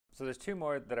So there's two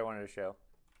more that I wanted to show,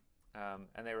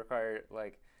 and they require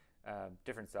like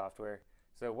different software.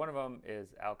 So one of them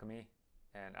is Alchemy,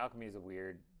 and Alchemy is a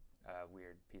weird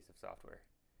piece of software,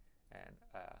 and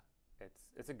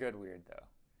it's a good weird though.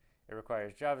 It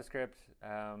requires JavaScript,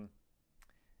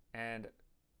 and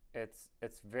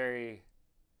it's very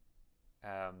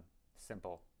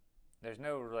simple. There's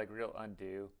no like real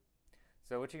undo.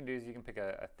 So what you can do is you can pick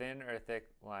a thin or a thick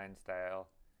line style.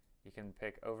 You can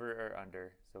pick over or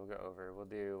under. So we'll go over. We'll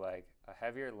do like a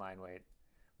heavier line weight.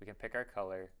 We can pick our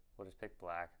color. We'll just pick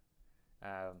black.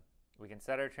 We can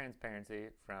set our transparency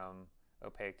from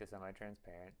opaque to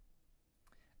semi-transparent.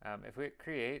 If we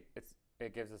create,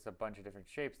 it gives us a bunch of different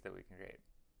shapes that we can create.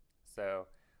 So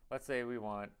let's say we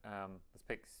want, let's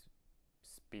pick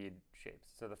speed shapes.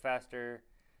 So the faster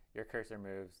your cursor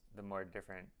moves, the more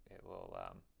different it will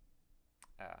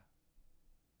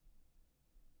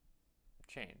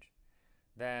change.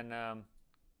 Then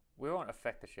we won't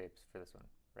affect the shapes for this one,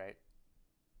 right?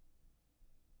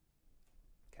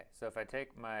 Okay, so if I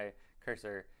take my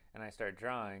cursor and I start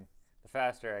drawing, the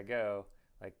faster I go,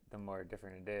 like the more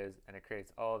different it is, and it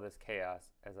creates all this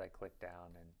chaos as I click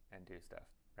down and do stuff,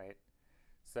 right?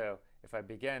 So if I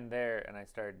begin there and I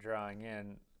start drawing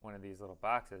in one of these little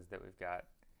boxes that we've got,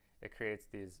 it creates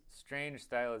these strange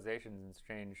stylizations and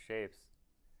strange shapes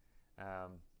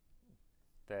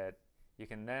that you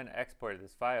can then export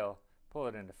this file, pull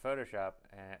it into Photoshop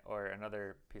or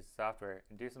another piece of software,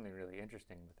 and do something really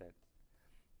interesting with it.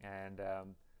 And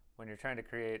when you're trying to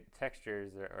create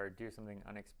textures or do something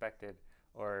unexpected,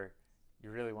 or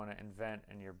you really want to invent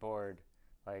and you're bored,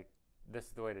 like this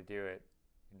is the way to do it.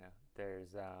 You know,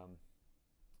 there's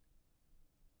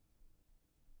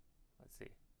let's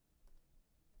see,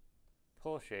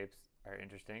 pull shapes are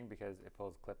interesting because it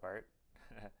pulls clip art,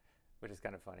 which is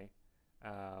kind of funny.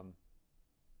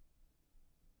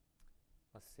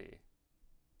 Let's see,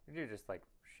 we do just like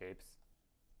shapes,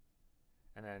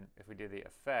 and then if we do the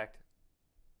effect,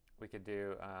 we could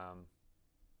do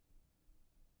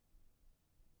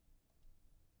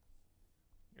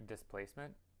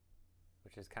displacement,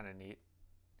 which is kind of neat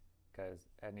because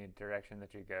any direction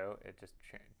that you go, it just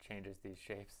changes these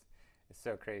shapes. It's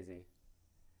so crazy.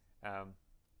 You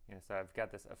know, so I've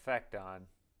got this effect on,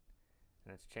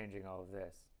 and it's changing all of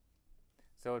this.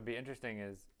 So what would be interesting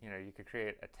is, you know, you could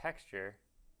create a texture,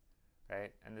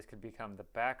 right? And this could become the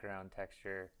background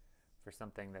texture for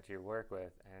something that you work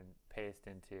with and paste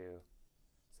into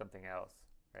something else,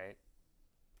 right?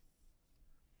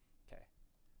 Okay.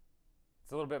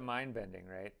 It's a little bit mind-bending,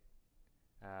 right?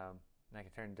 And I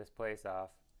can turn displace off,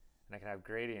 and I can have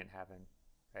gradient happen,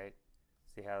 right?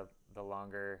 See how the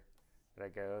longer that I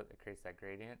go, it creates that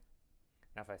gradient.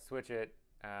 Now if I switch it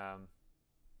to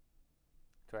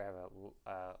I have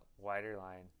a wider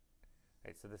line,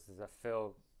 right? So this is a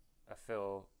fill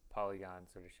polygon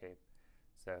sort of shape.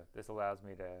 So this allows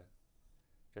me to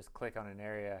just click on an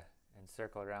area and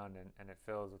circle around, and it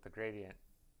fills with the gradient,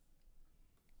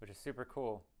 which is super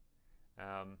cool.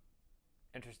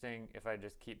 Interesting if I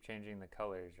just keep changing the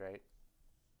colors, right?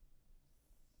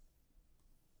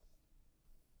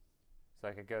 So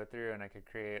I could go through and I could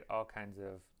create all kinds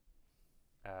of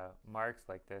marks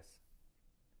like this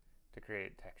to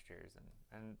create textures,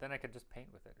 and then I could just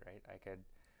paint with it, right? I could,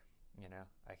 you know,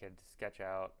 I could sketch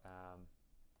out,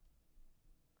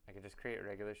 I could just create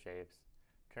regular shapes,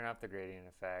 turn off the gradient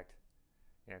effect,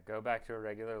 you know, go back to a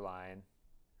regular line,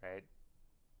 right?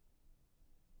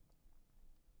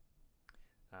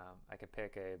 I could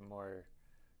pick a more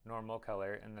normal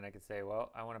color, and then I could say,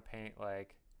 well, I want to paint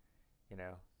like, you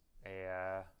know,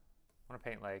 I want to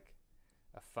paint like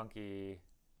a funky,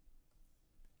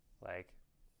 like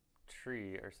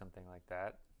tree or something like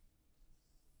that.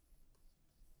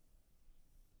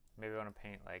 Maybe I want to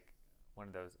paint like one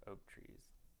of those oak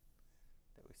trees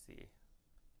that we see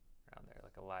around there,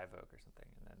 like a live oak or something.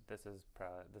 And then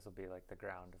this will be like the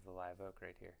ground of the live oak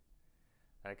right here.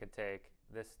 I could take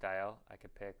this style, I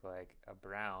could pick like a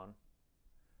brown,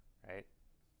 right?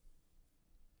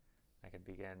 I could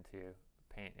begin to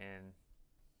paint in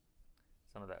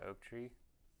some of the oak tree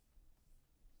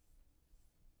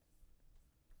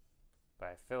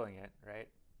by filling it, right?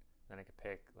 Then I could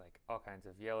pick like all kinds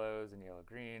of yellows and yellow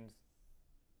greens.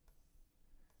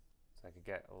 So I could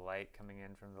get light coming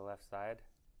in from the left side,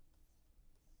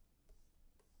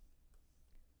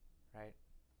 right?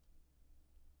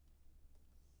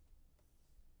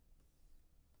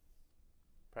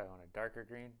 Probably want a darker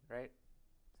green, right?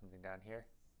 Something down here.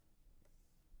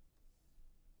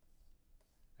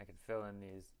 I could fill in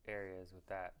these areas with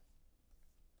that.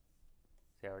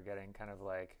 See how we're getting kind of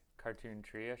like cartoon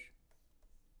tree-ish?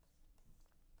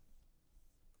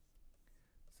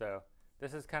 So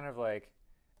this is kind of like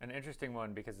an interesting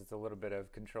one because it's a little bit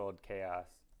of controlled chaos,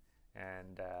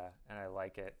 and I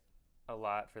like it a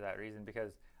lot for that reason,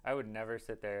 because I would never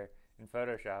sit there in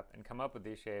Photoshop and come up with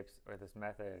these shapes or this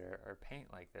method or paint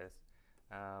like this.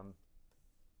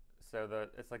 So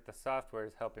it's like the software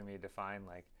is helping me define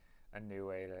like a new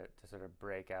way to sort of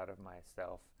break out of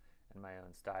myself and my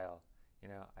own style. You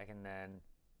know, I can then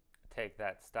take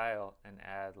that style and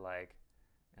add like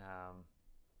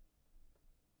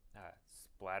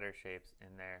splatter shapes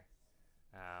in there.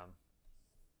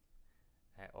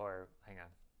 Or hang on.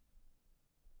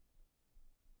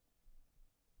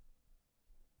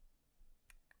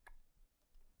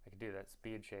 I could do that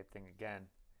speed shape thing again,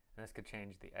 and this could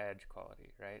change the edge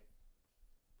quality, right?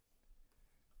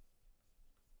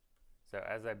 So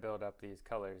as I build up these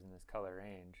colors in this color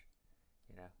range,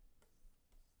 you know,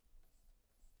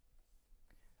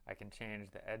 I can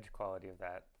change the edge quality of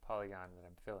that polygon that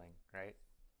I'm filling, right?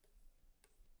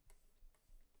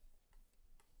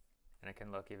 And it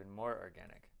can look even more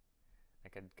organic. I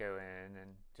could go in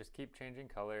and just keep changing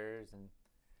colors and,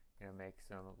 you know, make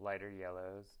some lighter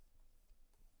yellows.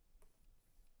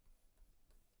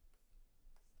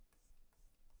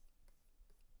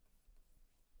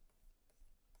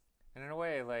 And in a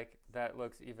way, like, that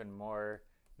looks even more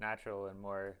natural and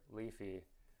more leafy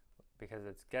because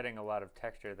it's getting a lot of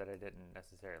texture that I didn't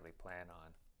necessarily plan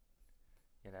on,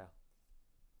 you know?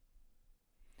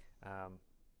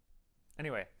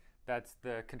 Anyway, that's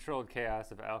the controlled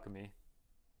chaos of Alchemy.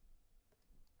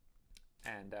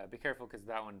 And be careful because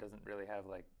that one doesn't really have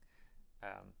like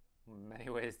many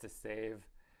ways to save.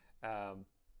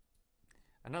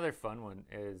 Another fun one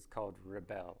is called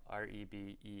Rebelle,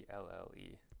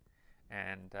 Rebelle.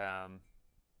 And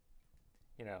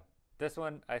you know, this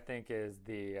one I think is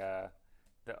the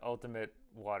ultimate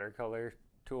watercolor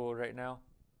tool right now.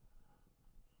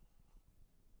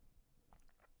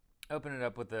 Open it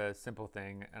up with a simple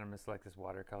thing, and I'm going to select this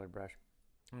watercolor brush.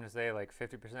 I'm going to say like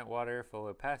 50% water, full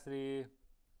opacity,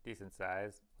 decent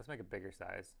size. Let's make a bigger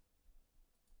size.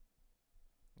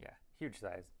 Yeah, huge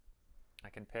size. I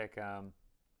can pick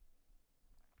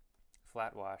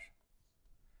flat wash.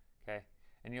 Okay,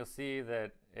 and you'll see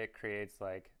that it creates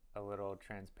like a little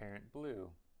transparent blue,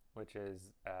 which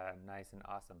is nice and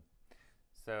awesome.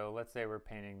 So let's say we're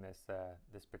painting this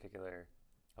this particular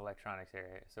electronics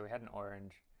area. So we had an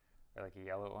orange, or like a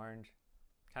yellow orange,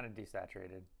 kind of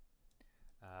desaturated,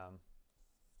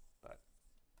 but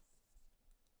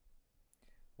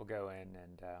we'll go in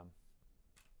and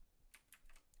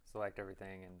select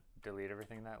everything and delete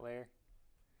everything in that layer.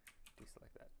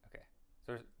 Deselect that. Okay,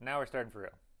 so now we're starting for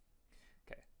real.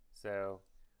 Okay, so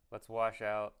let's wash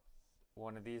out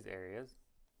one of these areas.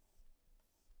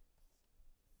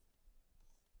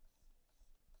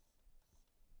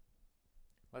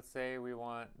 Let's say we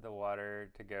want the water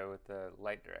to go with the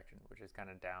light direction, which is kind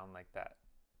of down like that.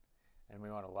 And we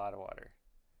want a lot of water.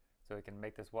 So we can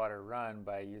make this water run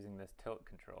by using this tilt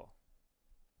control,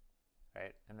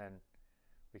 right? And then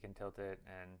we can tilt it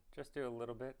and just do a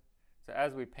little bit. So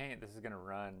as we paint, this is going to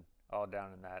run all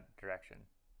down in that direction.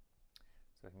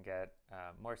 So we can get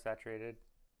more saturated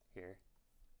here.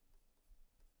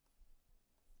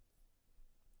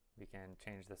 We can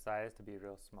change the size to be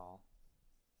real small.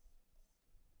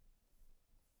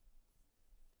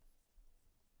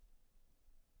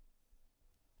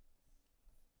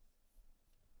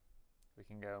 We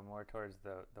can go more towards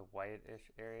the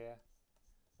white-ish area.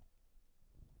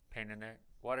 Paint in there.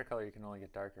 Watercolor, you can only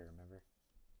get darker, remember?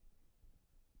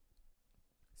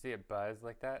 See it buzz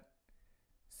like that?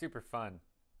 Super fun.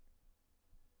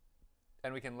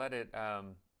 And we can let it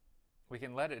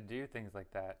do things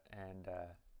like that, and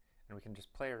we can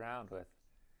just play around with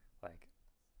like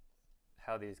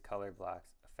how these color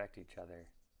blocks affect each other.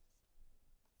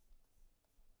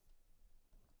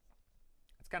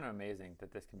 It's kind of amazing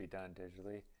that this can be done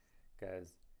digitally,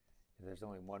 because there's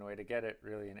only one way to get it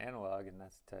really in analog, and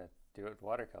that's to do it with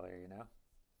watercolor, you know?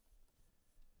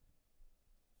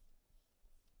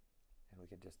 And we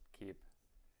could just keep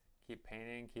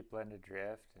painting, keep letting it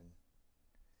drift, and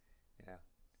you know,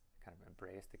 kind of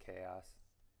embrace the chaos.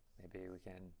 Maybe we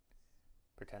can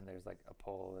pretend there's like a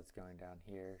pole that's going down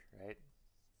here, right?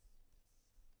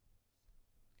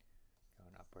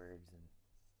 Going upwards, and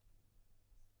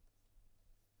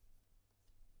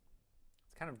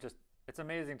it's kind of just, it's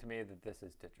amazing to me that this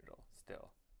is digital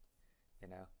still, you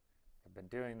know? I've been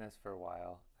doing this for a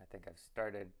while. I think I've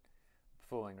started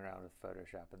fooling around with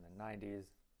Photoshop in the 90s,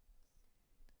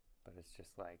 but it's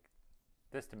just like,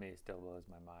 this to me still blows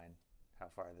my mind how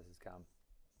far this has come.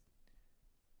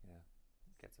 You know,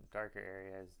 get some darker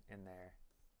areas in there.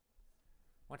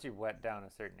 Once you wet down a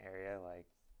certain area, like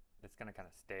it's going to kind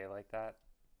of stay like that.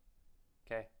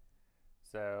 Okay,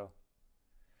 so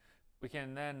we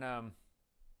can then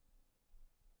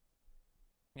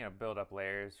build up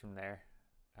layers from there.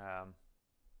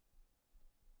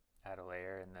 Add a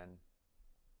layer and then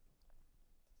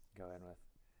go in with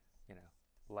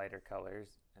lighter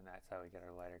colors, and that's how we get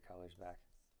our lighter colors back.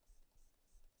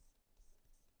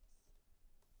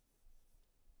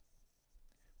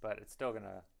 But it's still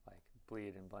gonna like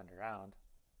bleed and blend around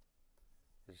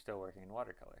because you're still working in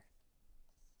watercolor.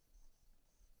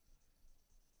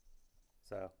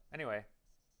 So anyway,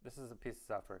 this is a piece of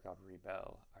software called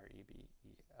Rebelle,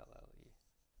 R-E-B-E-L-L-E.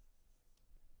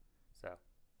 So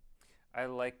I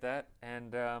like that,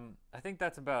 and I think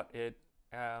that's about it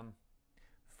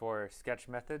for sketch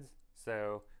methods.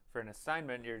 So for an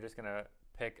assignment, you're just gonna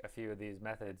pick a few of these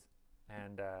methods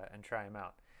and try them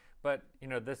out. But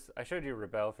this, I showed you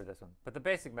Rebelle for this one, but the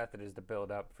basic method is to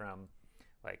build up from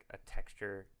like a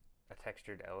textured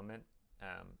element,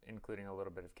 including a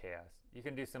little bit of chaos. You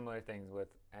can do similar things with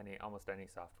almost any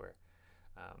software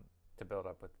to build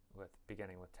up with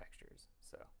beginning with textures.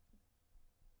 So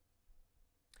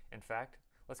in fact,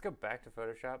 let's go back to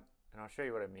Photoshop and I'll show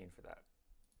you what I mean for that.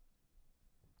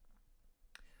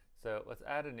 So let's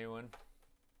add a new one.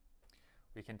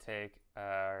 We can take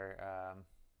our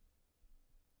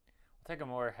we'll take a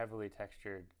more heavily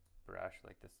textured brush,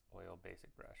 like this oil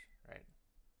basic brush, right?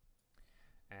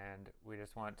 And we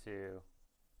just want to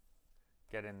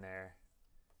get in there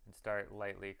and start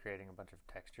lightly creating a bunch of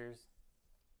textures.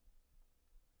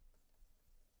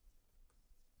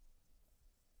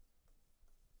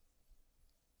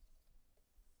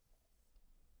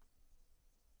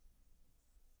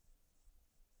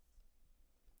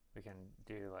 We can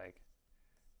do like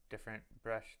different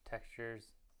brush textures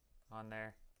on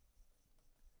there.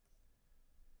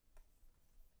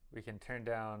 We can turn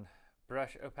down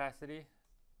brush opacity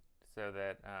so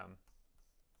that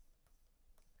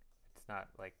it's not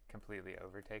like completely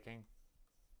overtaking.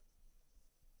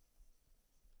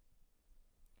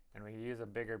 And we use a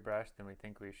bigger brush than we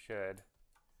think we should.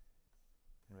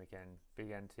 And we can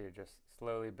begin to just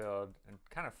slowly build and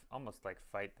kind of almost like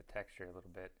fight the texture a little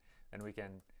bit. And we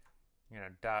can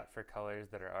dot for colors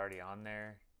that are already on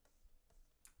there.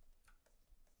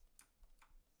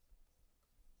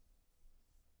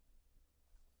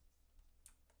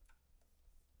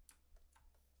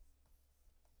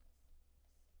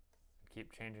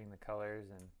 Keep changing the colors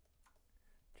and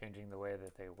changing the way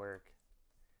that they work,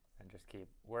 and just keep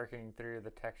working through the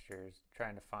textures,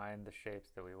 trying to find the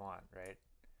shapes that we want, right?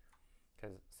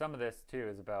 Because some of this too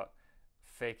is about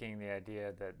faking the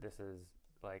idea that this is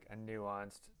like a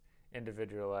nuanced,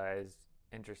 individualized,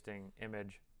 interesting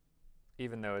image,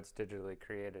 even though it's digitally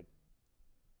created.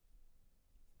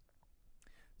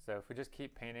 So if we just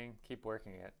keep painting, keep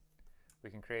working it, we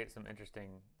can create some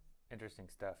interesting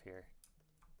stuff here.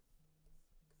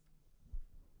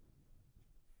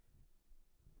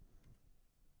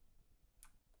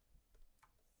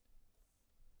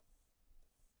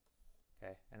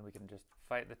 Okay, and we can just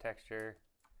fight the texture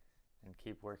and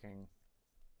keep working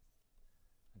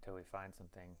until we find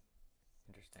something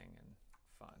interesting and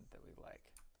fun that we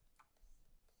like.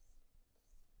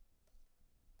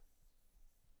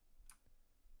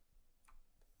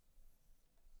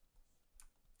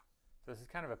 So this is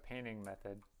kind of a painting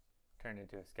method turned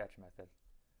into a sketch method.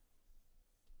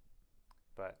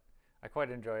 But I quite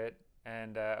enjoy it,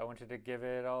 and I want you to give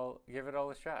it all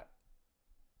a shot.